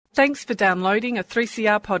Thanks for downloading a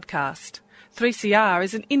 3CR podcast. 3CR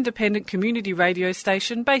is an independent community radio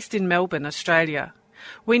station based in Melbourne, Australia.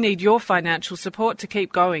 We need your financial support to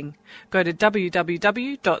keep going. Go to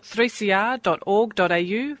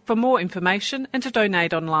www.3cr.org.au for more information and to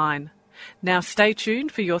donate online. Now stay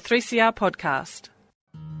tuned for your 3CR podcast.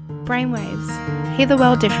 Brainwaves. Hear the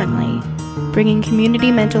world differently. Bringing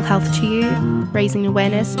community mental health to you, raising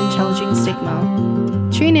awareness and challenging stigma.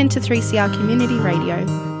 Tune in to 3CR Community Radio,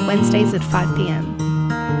 Wednesdays at 5 p.m.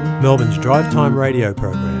 Melbourne's Drive Time radio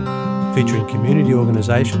program, featuring community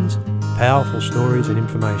organisations, powerful stories and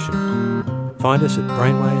information. Find us at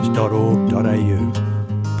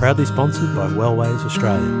brainwaves.org.au. Proudly sponsored by Wellways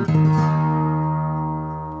Australia.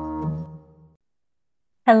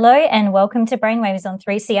 Hello and welcome to Brainwaves on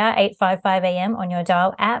 3CR 855 AM on your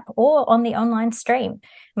Dial app or on the online stream.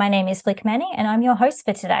 My name is Flick Manning and I'm your host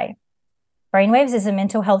for today. Brainwaves is a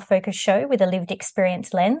mental health focused show with a lived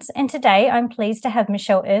experience lens, and today I'm pleased to have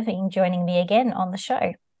Michelle Irving joining me again on the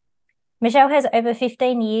show. Michelle has over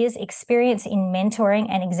 15 years experience in mentoring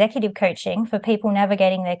and executive coaching for people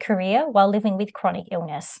navigating their career while living with chronic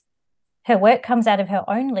illness. Her work comes out of her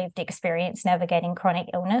own lived experience navigating chronic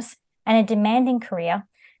illness and a demanding career,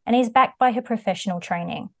 and is backed by her professional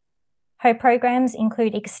training. Her programs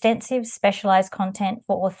include extensive specialised content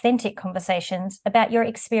for authentic conversations about your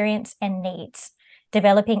experience and needs,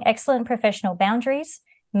 developing excellent professional boundaries,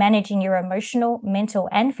 managing your emotional, mental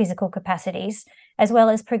and physical capacities, as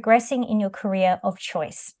well as progressing in your career of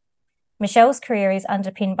choice. Michelle's career is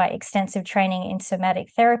underpinned by extensive training in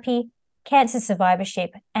somatic therapy, cancer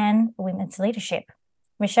survivorship and women's leadership.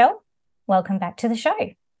 Michelle, welcome back to the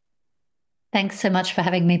show. Thanks so much for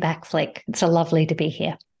having me back, Flick. It's so lovely to be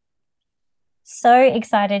here. So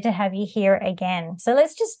excited to have you here again. So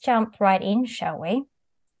let's just jump right in, shall we?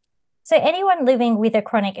 So anyone living with a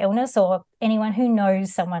chronic illness or anyone who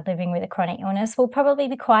knows someone living with a chronic illness will probably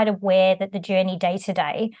be quite aware that the journey day to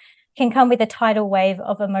day can come with a tidal wave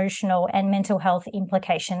of emotional and mental health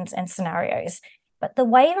implications and scenarios. But the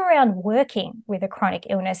wave around working with a chronic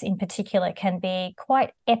illness in particular can be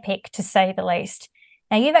quite epic, to say the least.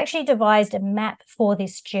 Now, you've actually devised a map for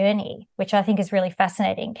this journey, which I think is really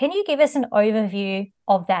fascinating. Can you give us an overview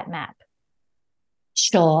of that map?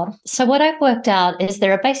 Sure. So what I've worked out is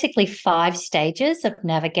there are basically 5 stages of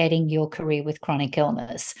navigating your career with chronic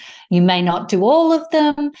illness. You may not do all of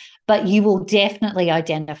them, but you will definitely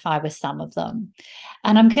identify with some of them.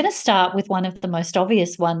 And I'm going to start with one of the most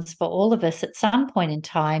obvious ones for all of us at some point in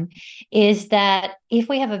time, is that if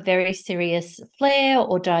we have a very serious flare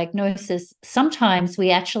or diagnosis, sometimes we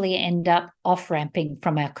actually end up off-ramping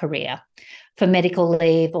from our career for medical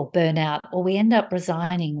leave or burnout, or we end up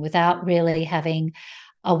resigning without really having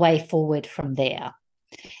a way forward from there.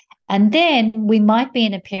 And then we might be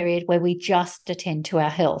in a period where we just attend to our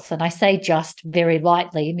health. And I say just very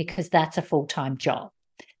lightly because that's a full-time job.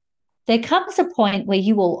 There comes a point where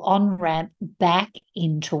you will on-ramp back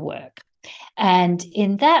into work. And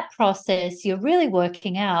in that process, you're really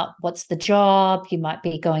working out what's the job. You might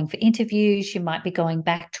be going for interviews. You might be going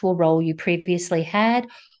back to a role you previously had,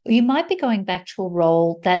 or you might be going back to a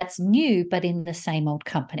role that's new, but in the same old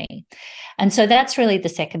company. And so that's really the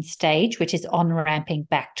second stage, which is on-ramping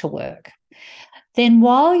back to work. Then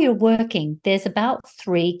while you're working, there's about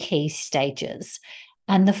 3 key stages.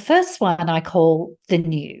 And the first one I call the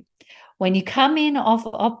new. When you come in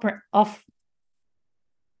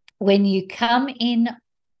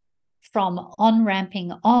from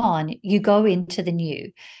on-ramping on, you go into the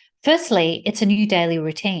new. Firstly, it's a new daily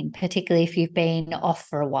routine, particularly if you've been off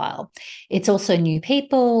for a while. It's also new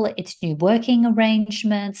people, it's new working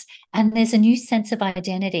arrangements, and there's a new sense of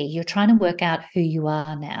identity. You're trying to work out who you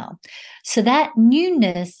are now. So that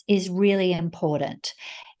newness is really important.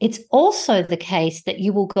 It's also the case that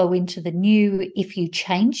you will go into the new if you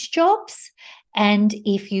change jobs and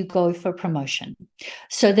if you go for promotion.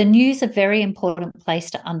 So the new is a very important place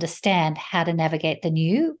to understand how to navigate the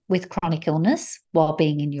new with chronic illness while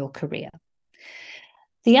being in your career.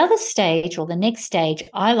 The other stage, or the next stage,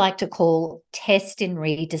 I like to call test and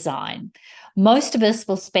redesign. Most of us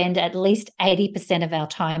will spend at least 80% of our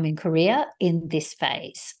time in career in this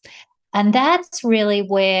phase. And that's really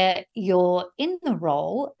where you're in the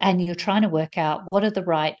role and you're trying to work out what are the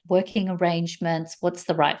right working arrangements, what's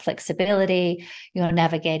the right flexibility. You're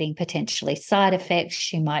navigating potentially side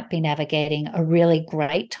effects. You might be navigating a really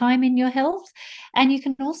great time in your health. And you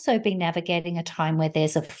can also be navigating a time where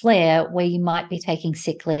there's a flare where you might be taking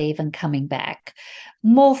sick leave and coming back,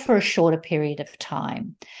 more for a shorter period of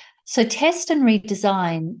time. So test and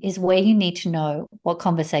redesign is where you need to know what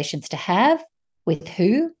conversations to have, with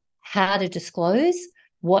who, how to disclose,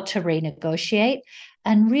 what to renegotiate,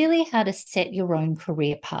 and really how to set your own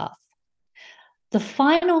career path. The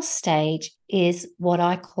final stage is what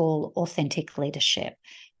I call authentic leadership.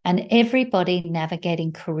 And everybody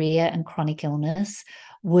navigating career and chronic illness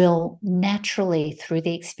will naturally, through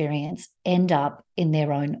the experience, end up in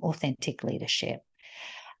their own authentic leadership.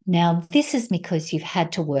 Now, this is because you've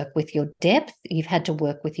had to work with your depth, you've had to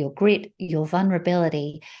work with your grit, your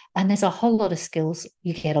vulnerability, and there's a whole lot of skills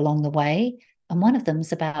you get along the way. And one of them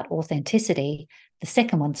is about authenticity. The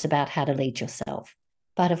second one's about how to lead yourself.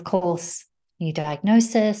 But of course, new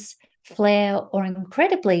diagnosis, flare, or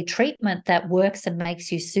incredibly treatment that works and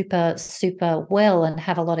makes you super, super well and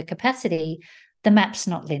have a lot of capacity, the map's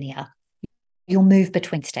not linear. You'll move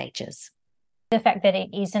between stages. The fact that it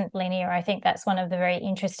isn't linear, I think that's one of the very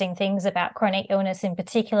interesting things about chronic illness in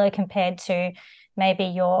particular, compared to maybe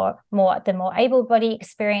the more able-bodied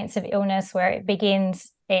experience of illness, where it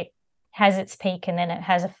begins, it has its peak, and then it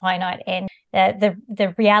has a finite end.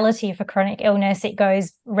 The reality for chronic illness, it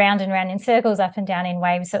goes round and round in circles, up and down in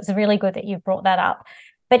waves. So it's really good that you've brought that up.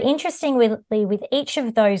 But interestingly, with each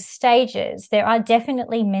of those stages, there are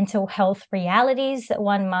definitely mental health realities that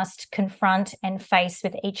one must confront and face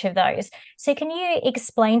with each of those. So can you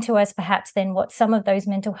explain to us perhaps then what some of those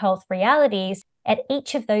mental health realities at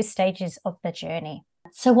each of those stages of the journey?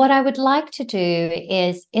 So what I would like to do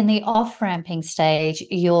is, in the off-ramping stage,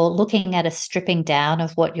 you're looking at a stripping down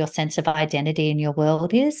of what your sense of identity in your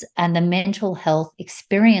world is. And the mental health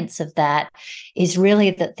experience of that is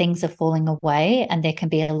really that things are falling away and there can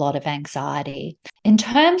be a lot of anxiety. In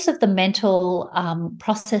terms of the mental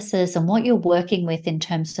processes and what you're working with in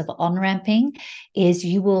terms of on-ramping, is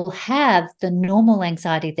you will have the normal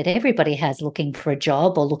anxiety that everybody has looking for a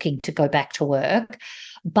job or looking to go back to work.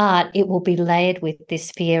 But it will be layered with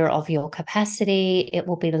this fear of your capacity. It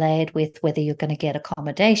will be layered with whether you're going to get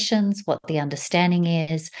accommodations, what the understanding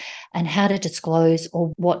is, and how to disclose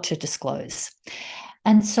or what to disclose.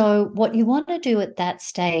 And so what you want to do at that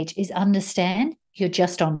stage is understand you're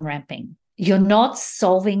just on ramping. You're not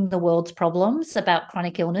solving the world's problems about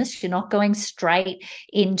chronic illness. You're not going straight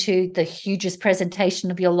into the hugest presentation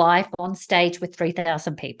of your life on stage with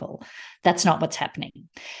 3,000 people. That's not what's happening.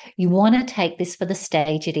 You want to take this for the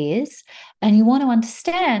stage it is, and you want to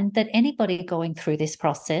understand that anybody going through this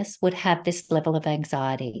process would have this level of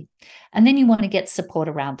anxiety. And then you want to get support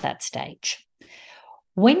around that stage.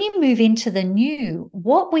 When you move into the new,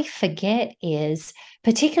 what we forget is,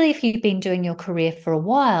 particularly if you've been doing your career for a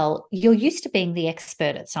while, you're used to being the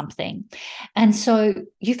expert at something. And so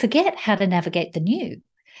you forget how to navigate the new.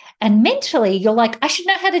 And mentally, you're like, I should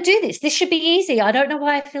know how to do this. This should be easy. I don't know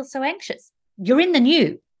why I feel so anxious. You're in the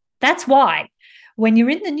new. That's why. When you're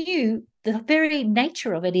in the new, the very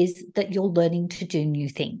nature of it is that you're learning to do new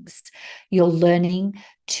things. You're learning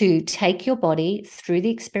to take your body through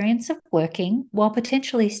the experience of working while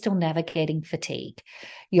potentially still navigating fatigue.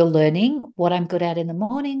 You're learning what I'm good at in the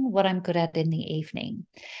morning, what I'm good at in the evening.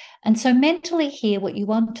 And so mentally here, what you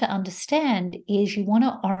want to understand is you want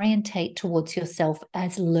to orientate towards yourself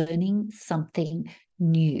as learning something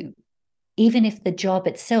new, even if the job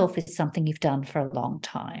itself is something you've done for a long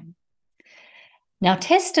time. Now,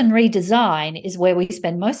 test and redesign is where we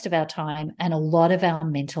spend most of our time and a lot of our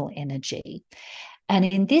mental energy. And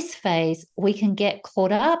in this phase, we can get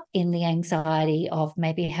caught up in the anxiety of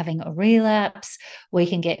maybe having a relapse. We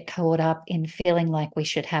can get caught up in feeling like we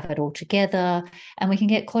should have it all together. And we can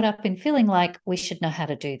get caught up in feeling like we should know how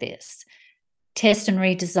to do this. Test and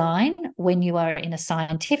redesign, when you are in a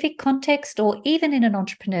scientific context or even in an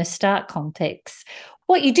entrepreneur start context,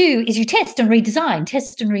 what you do is you test and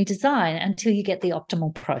redesign until you get the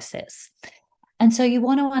optimal process. And so you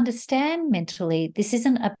want to understand mentally, this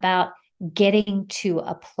isn't about getting to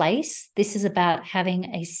a place. This is about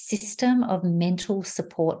having a system of mental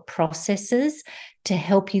support processes to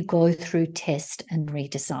help you go through test and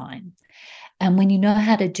redesign. And when you know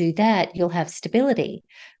how to do that, you'll have stability,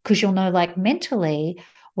 because you'll know, like, mentally,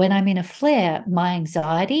 when I'm in a flare, my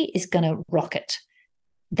anxiety is going to rocket.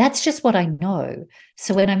 That's just what I know.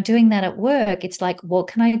 So when I'm doing that at work, it's like, what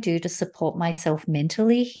can I do to support myself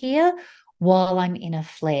mentally here while I'm in a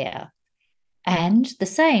flare? And the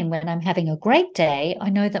same, when I'm having a great day,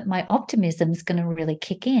 I know that my optimism is going to really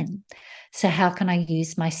kick in. So how can I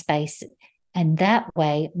use my space and that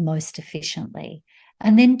way most efficiently?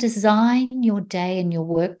 And then design your day and your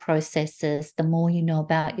work processes. The more you know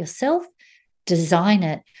about yourself, design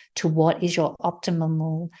it to what is your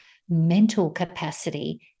optimal mental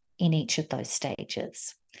capacity in each of those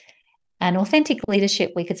stages. And authentic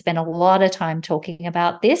leadership, we could spend a lot of time talking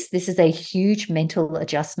about this. This is a huge mental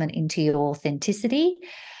adjustment into your authenticity.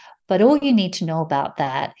 But all you need to know about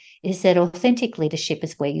that is that authentic leadership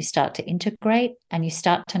is where you start to integrate and you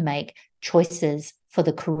start to make choices for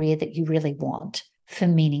the career that you really want, for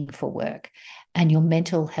meaningful work. And your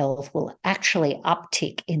mental health will actually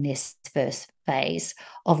uptick in this first phase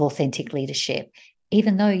of authentic leadership,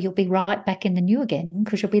 even though you'll be right back in the new again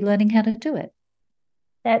because you'll be learning how to do it.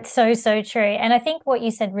 That's so, so true. And I think what you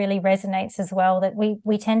said really resonates as well, that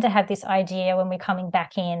we tend to have this idea when we're coming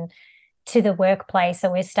back in to the workplace,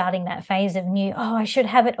 or we're starting that phase of new, I should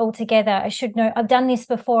have it all together. I should know, I've done this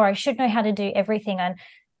before. I should know how to do everything. And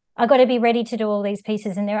I've got to be ready to do all these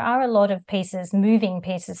pieces. And there are a lot of pieces, moving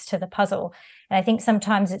pieces to the puzzle. And I think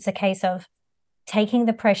sometimes it's a case of taking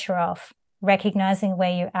the pressure off, recognizing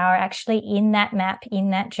where you are actually in that map,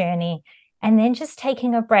 in that journey, and then just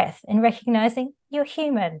taking a breath and recognizing you're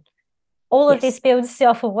human. All of this builds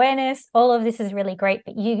self-awareness. All of this is really great.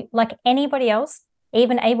 But you, like anybody else,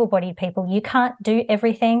 even able-bodied people, you can't do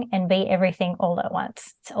everything and be everything all at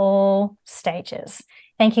once. It's all stages.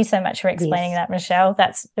 Thank you so much for explaining that, Michelle.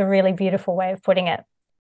 That's a really beautiful way of putting it.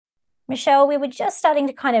 Michelle, we were just starting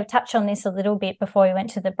to kind of touch on this a little bit before we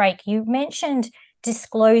went to the break. You mentioned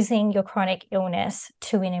disclosing your chronic illness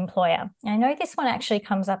to an employer. And I know this one actually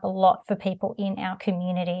comes up a lot for people in our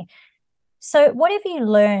community. So what have you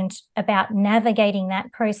learned about navigating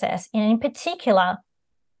that process? And in particular,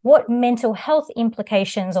 what mental health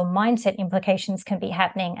implications or mindset implications can be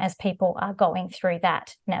happening as people are going through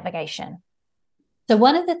that navigation? So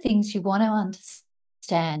one of the things you want to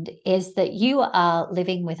understand is that you are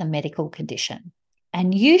living with a medical condition.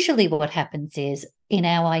 And usually what happens is in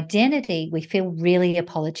our identity, we feel really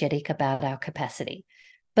apologetic about our capacity.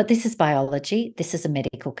 But this is biology. This is a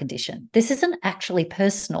medical condition. This isn't actually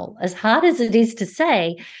personal. As hard as it is to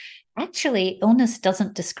say, actually, illness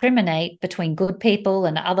doesn't discriminate between good people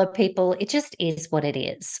and other people. It just is what it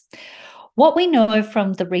is. What we know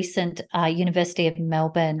from the recent University of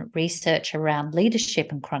Melbourne research around leadership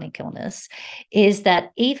and chronic illness is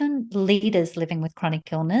that even leaders living with chronic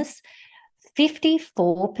illness,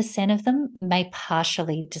 54% of them may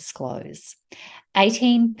partially disclose.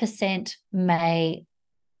 18% may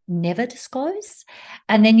never disclose.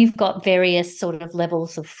 And then you've got various sort of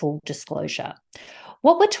levels of full disclosure.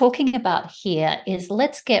 What we're talking about here is,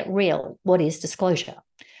 let's get real. What is disclosure?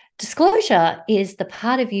 Disclosure is the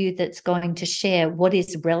part of you that's going to share what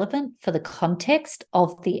is relevant for the context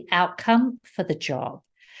of the outcome for the job.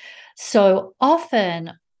 So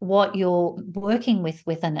often what you're working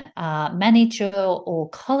with an manager or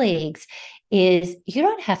colleagues is you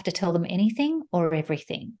don't have to tell them anything or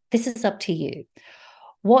everything. This is up to you.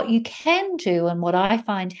 What you can do, and what I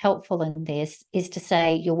find helpful in this, is to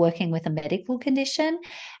say you're working with a medical condition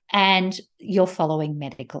and you're following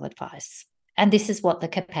medical advice. And this is what the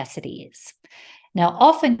capacity is. Now,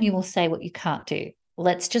 often you will say what you can't do.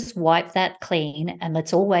 Let's just wipe that clean, and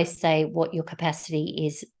let's always say what your capacity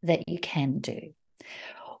is that you can do.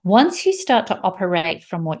 Once you start to operate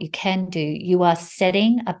from what you can do, you are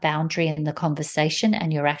setting a boundary in the conversation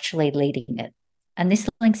and you're actually leading it. And this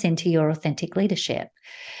links into your authentic leadership.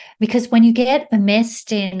 Because when you get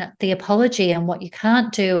immersed in the apology and what you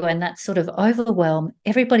can't do and that sort of overwhelm,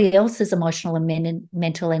 everybody else's emotional and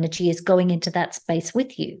mental energy is going into that space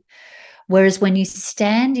with you. Whereas when you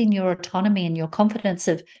stand in your autonomy and your confidence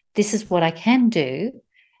of, this is what I can do,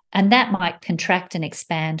 and that might contract and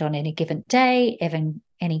expand on any given day, even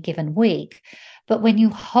any given week. But when you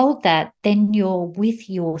hold that, then you're with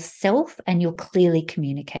yourself and you're clearly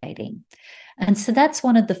communicating. And so that's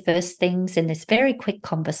one of the first things in this very quick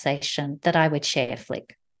conversation that I would share,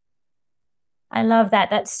 Flick. I love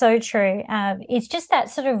that. That's so true. It's just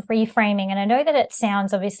that sort of reframing. And I know that it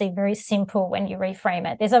sounds obviously very simple when you reframe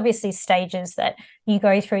it. There's obviously stages that you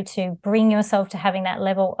go through to bring yourself to having that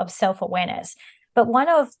level of self-awareness. But one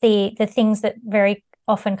of the things that very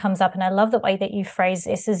often comes up, and I love the way that you phrase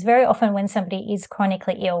this, is very often when somebody is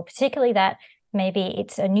chronically ill, particularly that maybe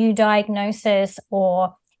it's a new diagnosis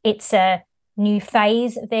or it's a new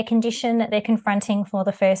phase of their condition that they're confronting for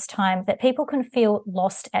the first time, that people can feel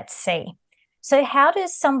lost at sea. So how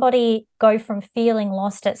does somebody go from feeling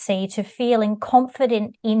lost at sea to feeling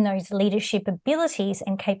confident in those leadership abilities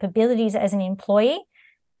and capabilities as an employee,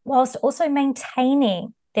 whilst also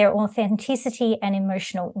maintaining their authenticity and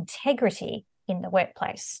emotional integrity in the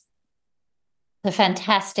workplace? A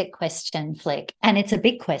fantastic question, Flick, and it's a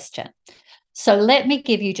big question. So let me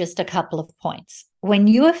give you just a couple of points. When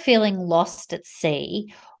you are feeling lost at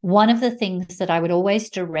sea, one of the things that I would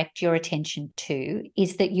always direct your attention to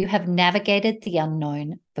is that you have navigated the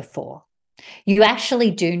unknown before. You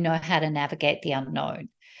actually do know how to navigate the unknown.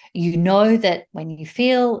 You know that when you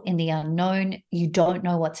feel in the unknown, you don't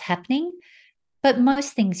know what's happening, but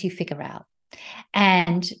most things you figure out.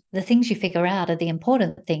 And the things you figure out are the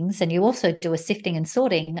important things. And you also do a sifting and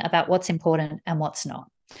sorting about what's important and what's not.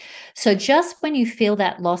 So just when you feel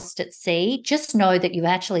that lost at sea, just know that you've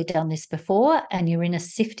actually done this before and you're in a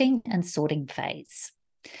sifting and sorting phase.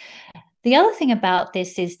 The other thing about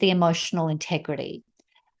this is the emotional integrity.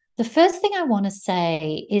 The first thing I want to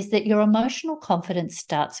say is that your emotional confidence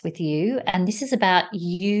starts with you, and this is about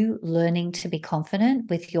you learning to be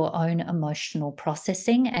confident with your own emotional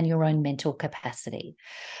processing and your own mental capacity.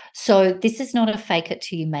 So this is not a fake it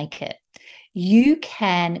till you make it. You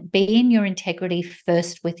can be in your integrity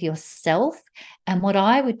first with yourself. And what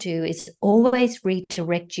I would do is always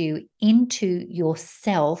redirect you into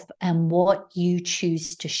yourself and what you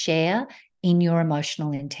choose to share in your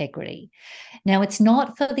emotional integrity. Now, it's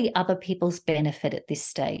not for the other people's benefit at this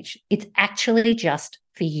stage. It's actually just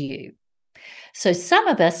for you. So some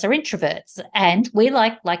of us are introverts and we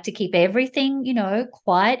like to keep everything,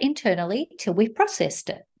 quiet internally till we've processed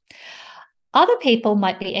it. Other people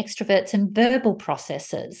might be extroverts and verbal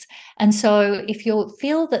processors. And so if you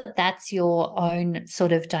feel that that's your own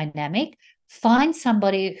sort of dynamic, find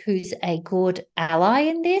somebody who's a good ally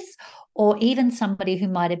in this, or even somebody who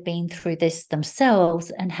might have been through this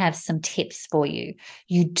themselves and have some tips for you.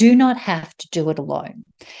 You do not have to do it alone.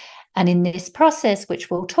 And in this process,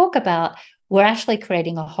 which we'll talk about, we're actually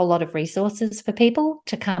creating a whole lot of resources for people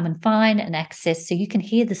to come and find and access so you can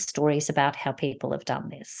hear the stories about how people have done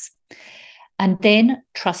this. And then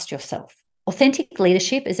trust yourself. Authentic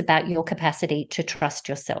leadership is about your capacity to trust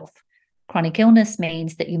yourself. Chronic illness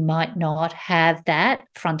means that you might not have that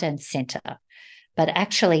front and center, but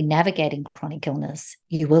actually navigating chronic illness,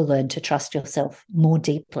 you will learn to trust yourself more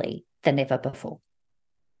deeply than ever before.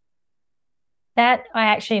 That I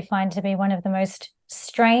actually find to be one of the most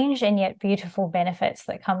strange and yet beautiful benefits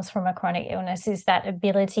that comes from a chronic illness is that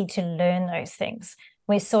ability to learn those things.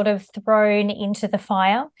 We're sort of thrown into the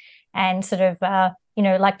fire and sort of,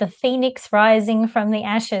 like the phoenix rising from the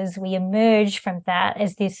ashes, we emerge from that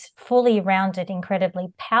as this fully rounded,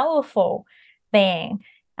 incredibly powerful being,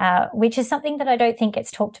 which is something that I don't think gets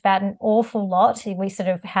talked about an awful lot. We sort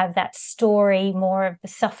of have that story more of the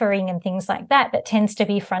suffering and things like that tends to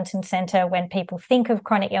be front and center when people think of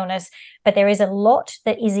chronic illness, but there is a lot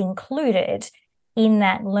that is included in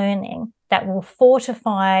that learning that will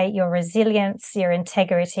fortify your resilience, your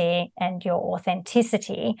integrity, and your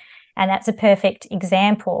authenticity. And that's a perfect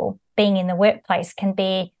example. Being in the workplace can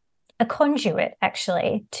be a conduit,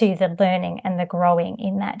 actually, to the learning and the growing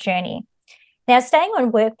in that journey. Now, staying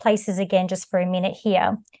on workplaces again, just for a minute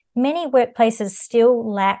here, many workplaces still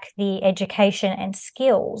lack the education and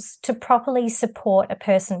skills to properly support a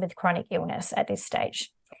person with chronic illness at this stage.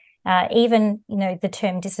 Even, the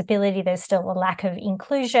term disability, there's still a lack of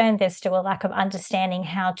inclusion. There's still a lack of understanding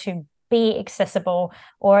how to be accessible,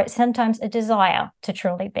 or sometimes a desire to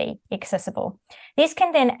truly be accessible. This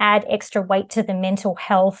can then add extra weight to the mental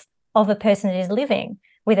health of a person that is living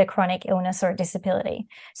with a chronic illness or a disability.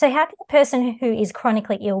 So how can a person who is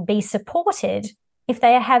chronically ill be supported if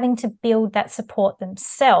they are having to build that support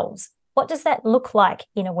themselves? What does that look like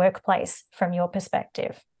in a workplace from your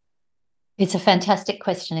perspective? It's a fantastic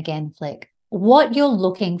question again, Flick. What you're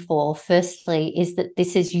looking for, firstly, is that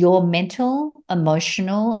this is your mental,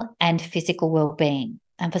 emotional, and physical well-being.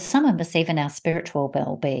 And for some of us, even our spiritual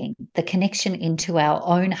well-being, the connection into our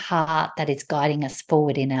own heart that is guiding us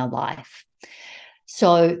forward in our life.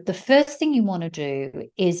 So the first thing you want to do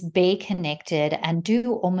is be connected and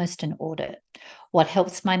do almost an audit. What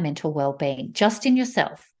helps my mental well-being? Just in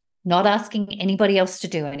yourself, not asking anybody else to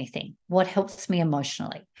do anything. What helps me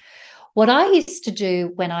emotionally? What I used to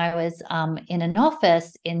do when I was in an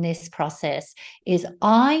office in this process is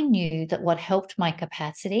I knew that what helped my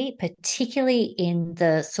capacity, particularly in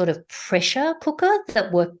the sort of pressure cooker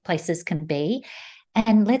that workplaces can be,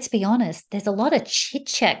 and let's be honest, there's a lot of chit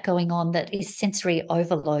chat going on that is sensory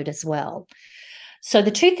overload as well. So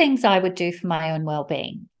the two things I would do for my own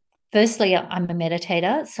well-being, firstly, I'm a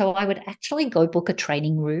meditator, so I would actually go book a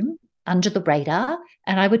training room under the radar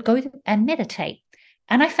and I would go and meditate.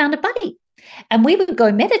 And I found a buddy and we would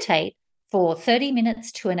go meditate for 30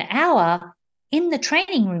 minutes to an hour in the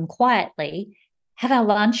training room quietly, have our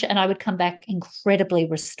lunch, and I would come back incredibly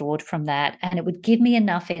restored from that. And it would give me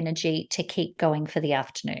enough energy to keep going for the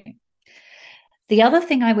afternoon. The other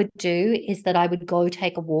thing I would do is that I would go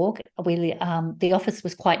take a walk. The office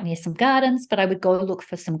was quite near some gardens, but I would go look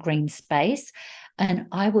for some green space and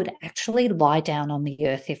I would actually lie down on the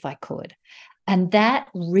earth if I could. And that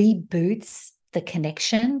reboots the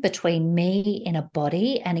connection between me in a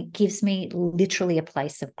body, and it gives me literally a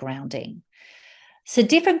place of grounding. So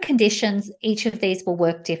different conditions, each of these will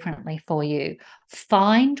work differently for you.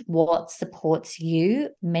 Find what supports you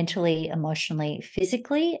mentally, emotionally,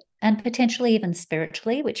 physically, and potentially even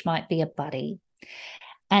spiritually, which might be a buddy.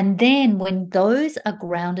 And then when those are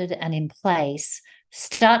grounded and in place,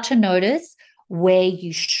 start to notice where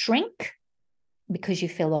you shrink because you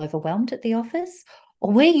feel overwhelmed at the office,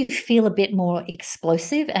 or where you feel a bit more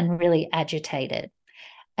explosive and really agitated.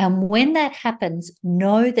 And when that happens,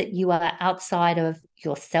 know that you are outside of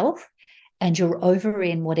yourself and you're over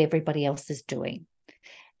in what everybody else is doing.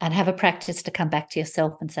 And have a practice to come back to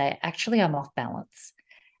yourself and say, actually, I'm off balance.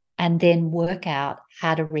 And then work out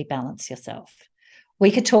how to rebalance yourself. We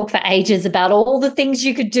could talk for ages about all the things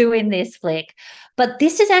you could do in this, Flick. But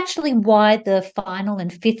this is actually why the final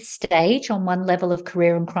and fifth stage on one level of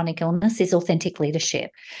career and chronic illness is authentic leadership,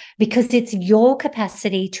 because it's your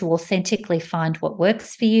capacity to authentically find what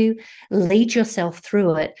works for you, lead yourself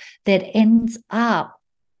through it, that ends up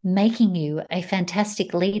making you a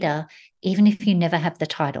fantastic leader, even if you never have the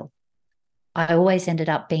title. I always ended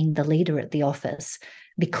up being the leader at the office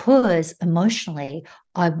because emotionally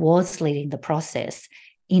I was leading the process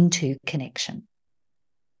into connection.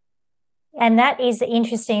 And that is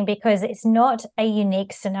interesting because it's not a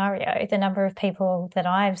unique scenario. The number of people that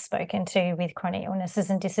I've spoken to with chronic illnesses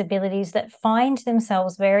and disabilities that find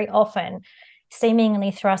themselves very often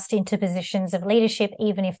seemingly thrust into positions of leadership,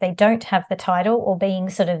 even if they don't have the title, or being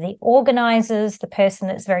sort of the organizers, the person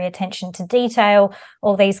that's very attention to detail,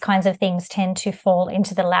 all these kinds of things tend to fall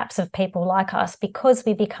into the laps of people like us because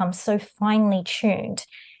we become so finely tuned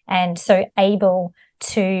and so able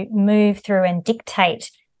to move through and dictate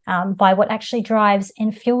by what actually drives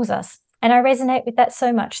and fuels us. And I resonate with that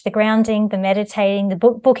so much. The grounding, the meditating, the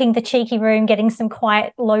booking the cheeky room, getting some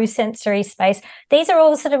quiet, low sensory space. These are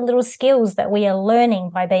all sort of little skills that we are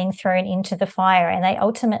learning by being thrown into the fire. And they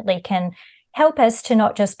ultimately can help us to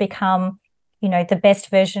not just become, the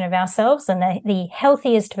best version of ourselves and the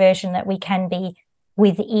healthiest version that we can be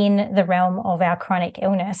within the realm of our chronic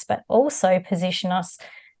illness, but also position us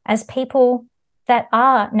as people that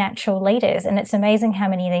are natural leaders. And it's amazing how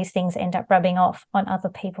many of these things end up rubbing off on other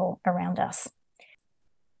people around us.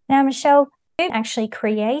 Now, Michelle, you actually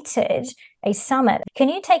created a summit. Can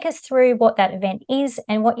you take us through what that event is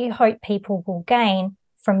and what you hope people will gain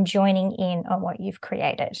from joining in on what you've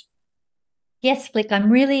created? Yes, Flick,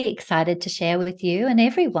 I'm really excited to share with you and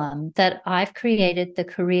everyone that I've created the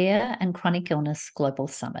Career and Chronic Illness Global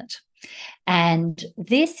Summit. And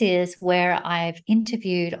this is where I've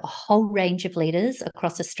interviewed a whole range of leaders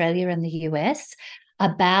across Australia and the US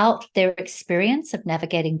about their experience of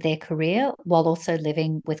navigating their career while also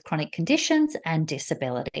living with chronic conditions and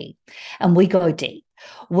disability. And we go deep.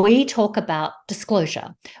 We talk about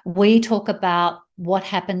disclosure. We talk about what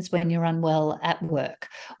happens when you're unwell at work.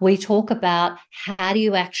 We talk about how do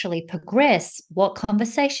you actually progress? What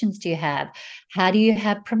conversations do you have? How do you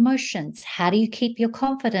have promotions? How do you keep your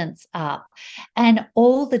confidence up? And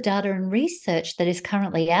all the data and research that is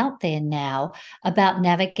currently out there now about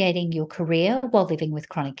navigating your career while living with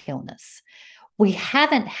chronic illness. We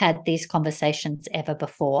haven't had these conversations ever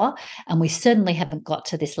before, and we certainly haven't got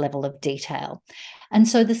to this level of detail. And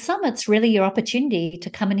so the summit's really your opportunity to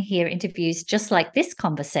come and hear interviews just like this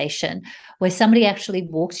conversation, where somebody actually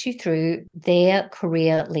walks you through their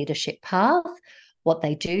career leadership path, what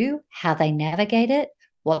they do, how they navigate it,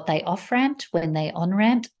 what they off-ramped, when they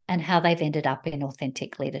on-ramped, and how they've ended up in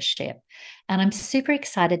authentic leadership. And I'm super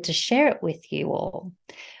excited to share it with you all.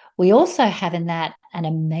 We also have in that an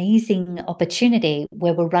amazing opportunity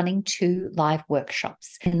where we're running 2 live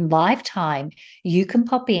workshops. In live time, you can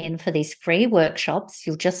pop in for these free workshops.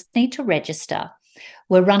 You'll just need to register.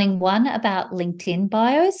 We're running one about LinkedIn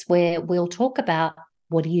bios, where we'll talk about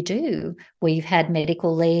what do you do where you've had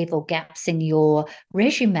medical leave or gaps in your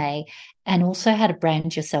resume, and also how to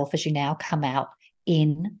brand yourself as you now come out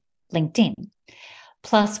in LinkedIn.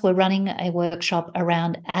 Plus, we're running a workshop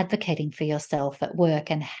around advocating for yourself at work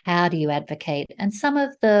and how do you advocate, and some of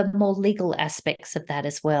the more legal aspects of that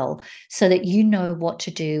as well, so that you know what to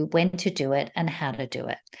do, when to do it, and how to do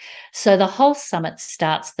it. So the whole summit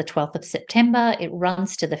starts the 12th of September. It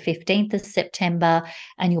runs to the 15th of September,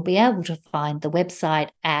 and you'll be able to find the website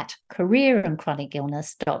at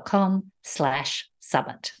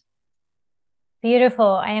careerandchronicillness.com/summit.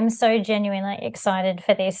 Beautiful. I am so genuinely excited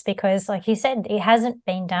for this because, like you said, it hasn't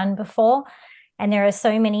been done before. And there are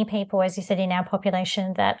so many people, as you said, in our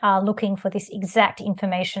population that are looking for this exact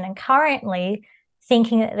information. And currently,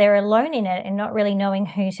 thinking that they're alone in it and not really knowing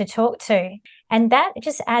who to talk to. And that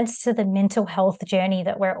just adds to the mental health journey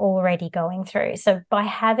that we're already going through. So by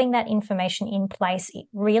having that information in place, it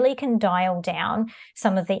really can dial down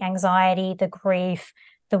some of the anxiety, the grief,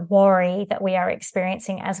 the worry that we are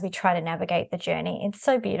experiencing as we try to navigate the journey. It's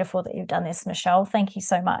so beautiful that you've done this, Michelle. Thank you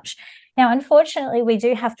so much. Now, unfortunately, we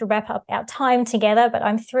do have to wrap up our time together, but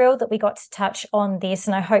I'm thrilled that we got to touch on this,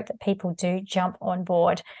 and I hope that people do jump on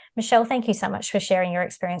board. Michelle, thank you so much for sharing your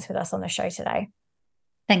experience with us on the show today.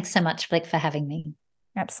 Thanks so much, Flick, for having me.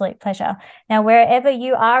 Absolute pleasure. Now, wherever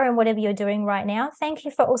you are and whatever you're doing right now, thank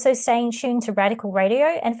you for also staying tuned to Radical Radio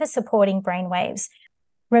and for supporting Brainwaves.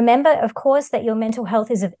 Remember, of course, that your mental health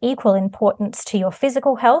is of equal importance to your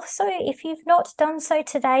physical health. So if you've not done so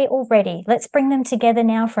today already, let's bring them together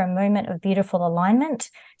now for a moment of beautiful alignment,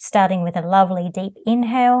 starting with a lovely deep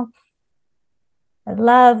inhale, a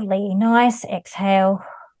lovely, nice exhale.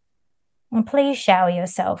 And please shower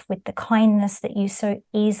yourself with the kindness that you so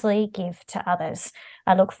easily give to others.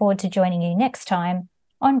 I look forward to joining you next time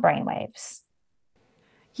on Brainwaves.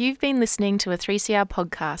 You've been listening to a 3CR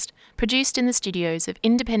podcast produced in the studios of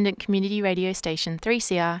independent community radio station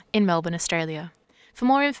 3CR in Melbourne, Australia. For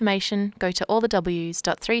more information, go to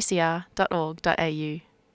allthews.3cr.org.au.